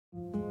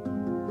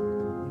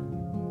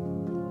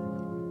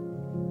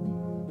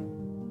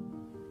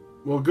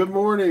Well, good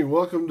morning.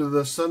 Welcome to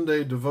the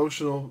Sunday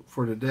Devotional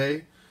for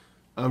today.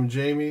 I'm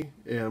Jamie,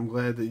 and I'm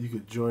glad that you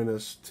could join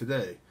us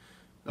today.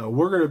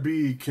 We're going to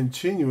be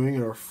continuing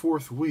in our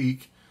fourth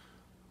week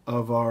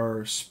of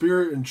our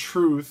Spirit and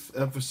Truth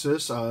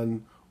emphasis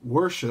on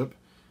worship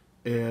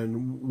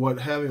and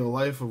what having a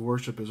life of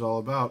worship is all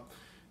about.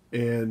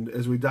 And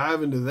as we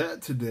dive into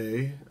that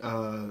today,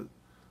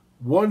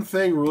 one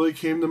thing really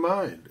came to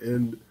mind.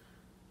 And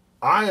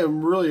I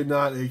am really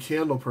not a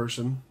candle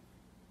person.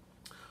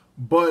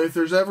 But if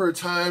there's ever a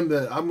time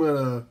that I'm going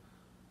to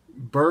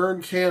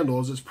burn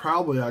candles, it's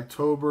probably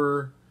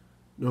October,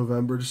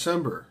 November,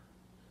 December.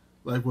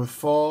 Like with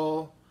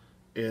fall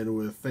and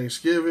with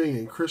Thanksgiving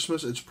and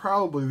Christmas, it's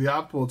probably the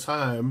optimal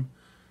time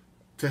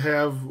to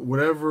have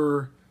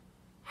whatever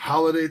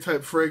holiday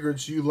type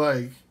fragrance you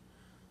like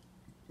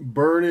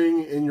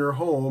burning in your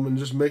home and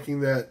just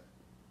making that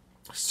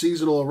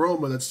seasonal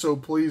aroma that's so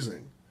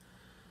pleasing.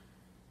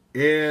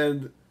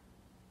 And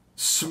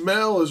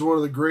smell is one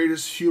of the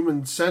greatest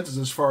human senses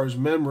as far as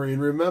memory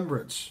and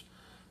remembrance.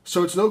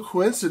 So it's no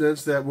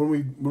coincidence that when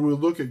we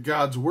look at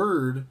God's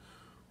Word,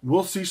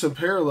 we'll see some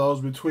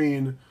parallels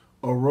between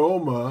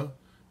aroma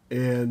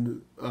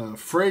and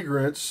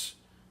fragrance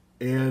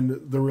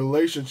and the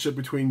relationship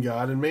between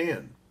God and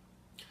man.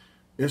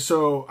 And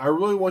so I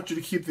really want you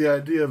to keep the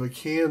idea of a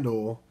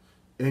candle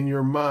in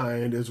your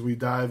mind as we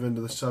dive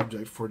into the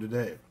subject for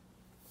today.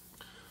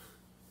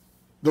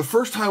 The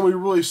first time we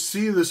really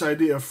see this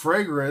idea of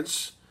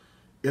fragrance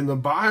in the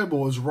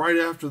Bible is right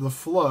after the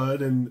flood,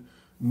 and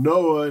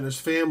Noah and his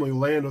family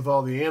land with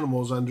all the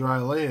animals on dry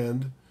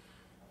land,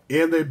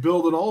 and they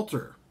build an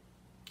altar.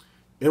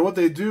 And what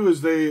they do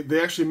is they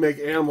actually make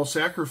animal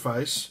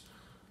sacrifice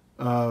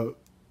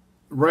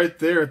right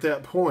there at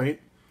that point.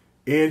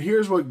 And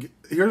here's what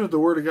the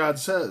Word of God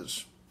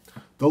says.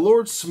 The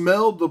Lord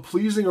smelled the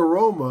pleasing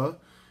aroma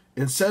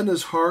and said in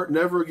his heart,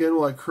 "Never again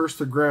will I curse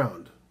the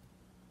ground.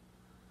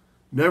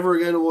 Never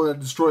again will I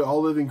destroy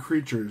all living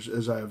creatures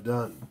as I have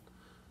done."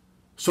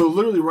 So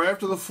literally right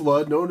after the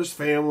flood, Noah and his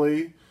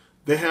family,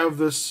 they have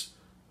this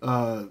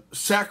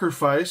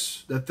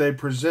sacrifice that they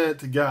present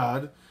to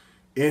God.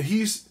 And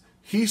he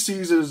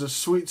sees it as a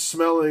sweet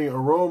smelling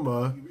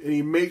aroma. And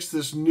he makes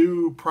this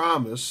new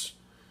promise.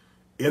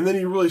 And then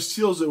he really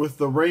seals it with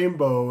the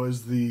rainbow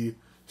as the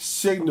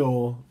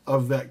signal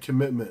of that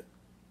commitment.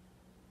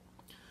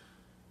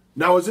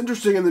 Now what's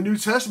interesting in the New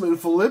Testament in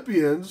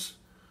Philippians,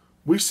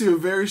 we see a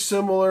very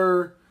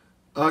similar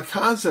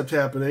concept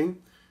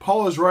happening.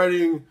 Paul is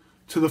writing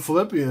to the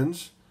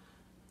Philippians,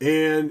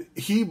 and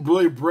he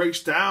really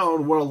breaks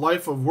down what a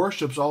life of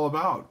worship is all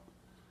about.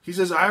 He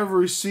says, "I have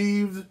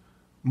received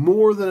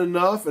more than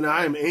enough, and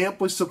I am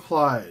amply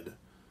supplied.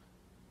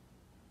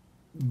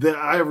 That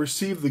I have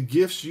received the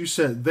gifts you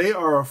sent. They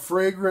are a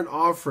fragrant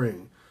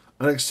offering,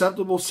 an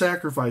acceptable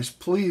sacrifice,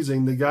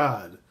 pleasing to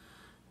God.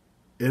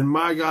 And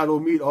my God will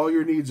meet all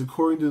your needs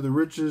according to the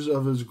riches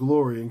of his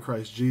glory in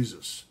Christ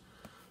Jesus."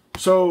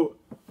 So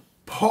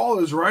Paul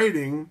is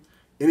writing,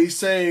 and he's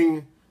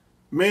saying,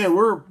 man,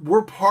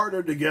 we're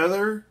partnered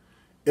together,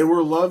 and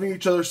we're loving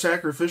each other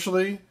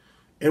sacrificially,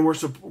 and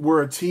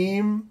we're a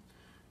team,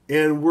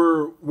 and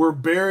we're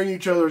bearing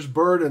each other's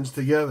burdens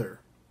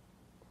together.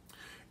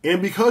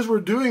 And because we're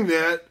doing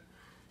that,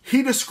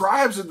 he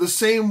describes it the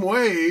same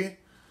way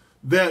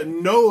that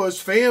Noah's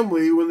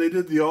family, when they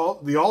did the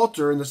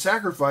altar and the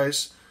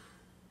sacrifice,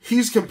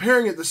 he's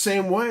comparing it the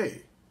same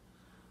way.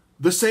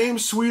 The same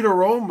sweet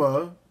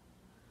aroma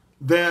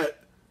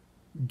that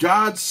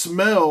God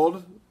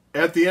smelled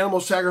at the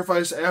animal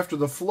sacrifice after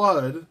the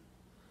flood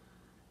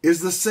is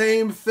the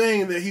same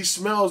thing that he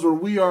smells when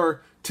we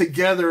are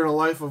together in a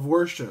life of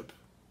worship.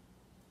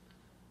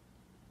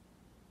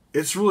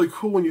 It's really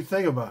cool when you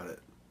think about it.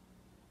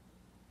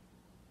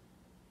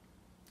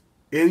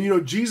 And you know,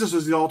 Jesus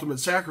is the ultimate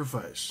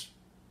sacrifice.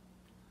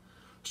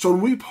 So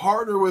when we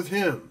partner with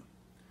him,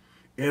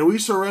 and we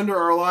surrender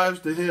our lives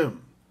to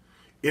him,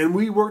 and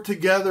we work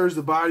together as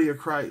the body of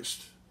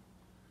Christ,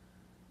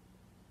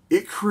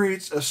 it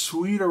creates a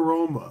sweet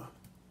aroma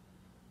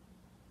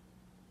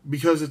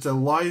because it's a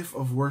life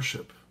of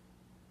worship,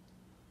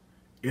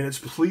 and it's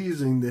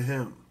pleasing to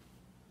him.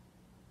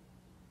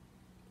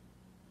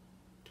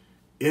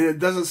 And it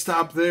doesn't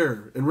stop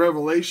there. In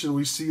Revelation,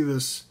 we see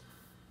this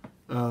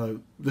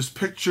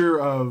picture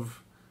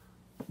of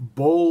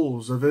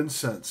bowls of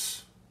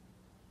incense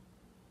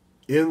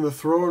in the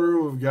throne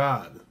room of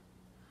God.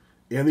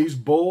 And these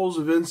bowls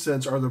of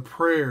incense are the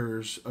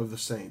prayers of the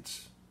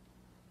saints.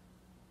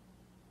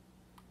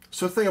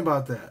 So think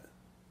about that.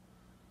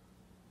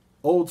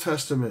 Old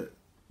Testament,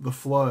 the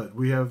flood,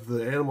 we have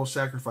the animal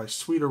sacrifice,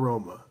 sweet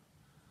aroma.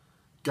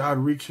 God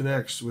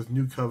reconnects with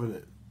new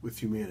covenant with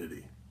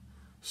humanity.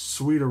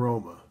 Sweet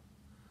aroma.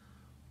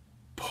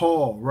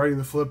 Paul, writing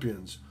the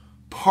Philippians,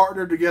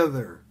 partnered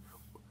together,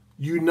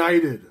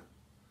 united,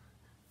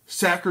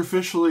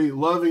 sacrificially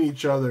loving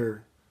each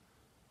other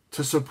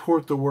to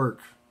support the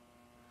work.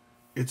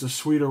 It's a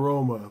sweet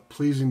aroma,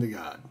 pleasing to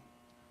God.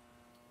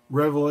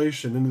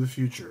 Revelation into the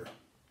future.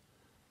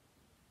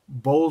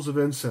 Bowls of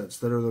incense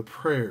that are the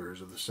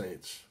prayers of the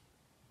saints.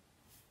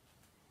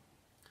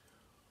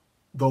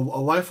 a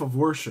life of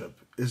worship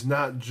is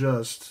not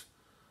just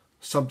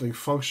something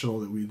functional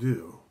that we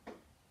do.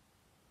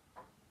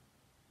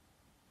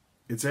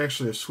 It's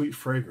actually a sweet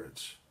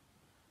fragrance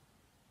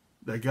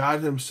that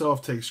God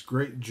himself takes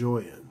great joy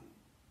in.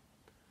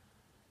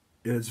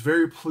 And it's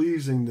very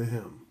pleasing to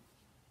him.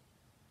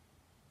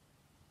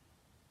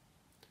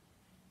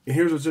 And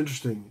here's what's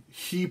interesting.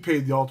 He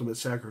paid the ultimate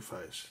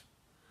sacrifice.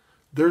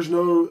 There's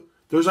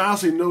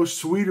honestly no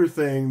sweeter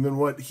thing than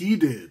what he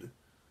did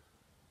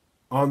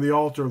on the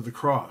altar of the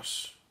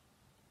cross.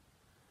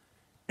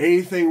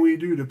 Anything we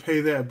do to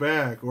pay that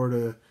back or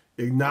to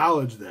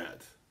acknowledge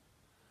that,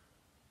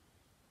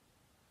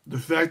 the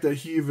fact that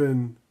he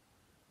even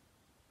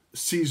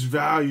sees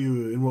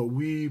value in what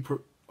we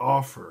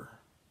offer,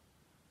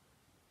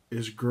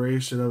 is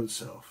grace in of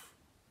itself.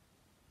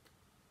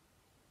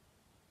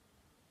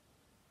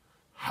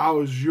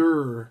 How is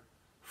your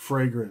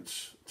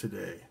fragrance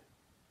today?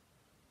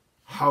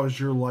 How is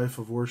your life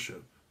of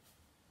worship?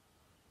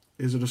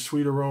 Is it a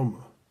sweet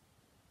aroma?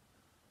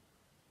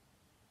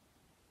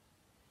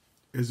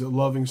 Is it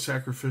loving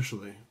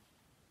sacrificially?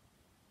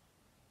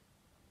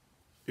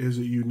 Is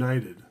it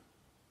united?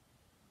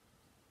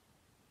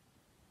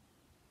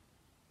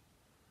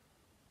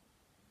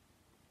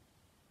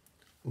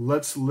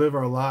 Let's live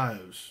our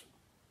lives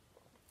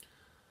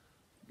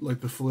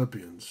like the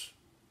Philippians,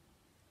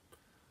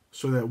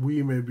 so that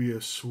we may be a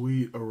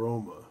sweet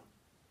aroma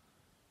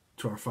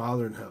to our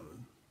Father in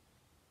heaven.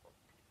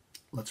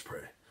 Let's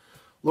pray.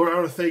 Lord, I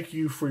want to thank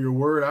you for your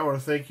word. I want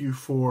to thank you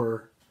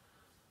for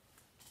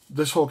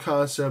this whole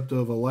concept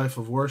of a life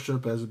of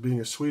worship as it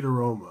being a sweet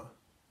aroma.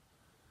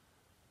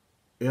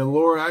 And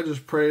Lord, I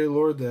just pray,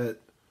 Lord, that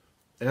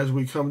as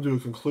we come to a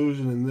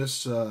conclusion in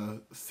this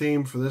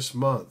theme for this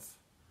month,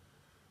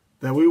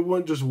 that we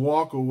wouldn't just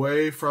walk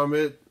away from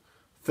it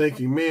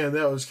thinking, man,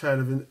 that was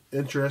kind of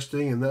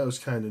interesting and that was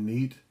kind of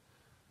neat.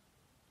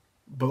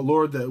 But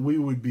Lord, that we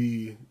would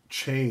be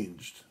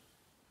changed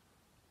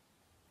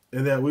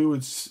and that we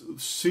would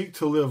seek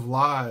to live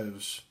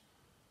lives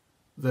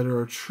that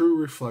are a true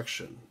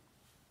reflection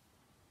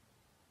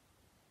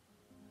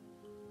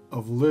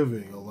of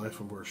living a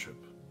life of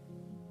worship.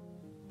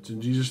 It's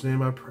in Jesus'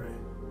 name I pray.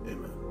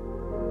 Amen.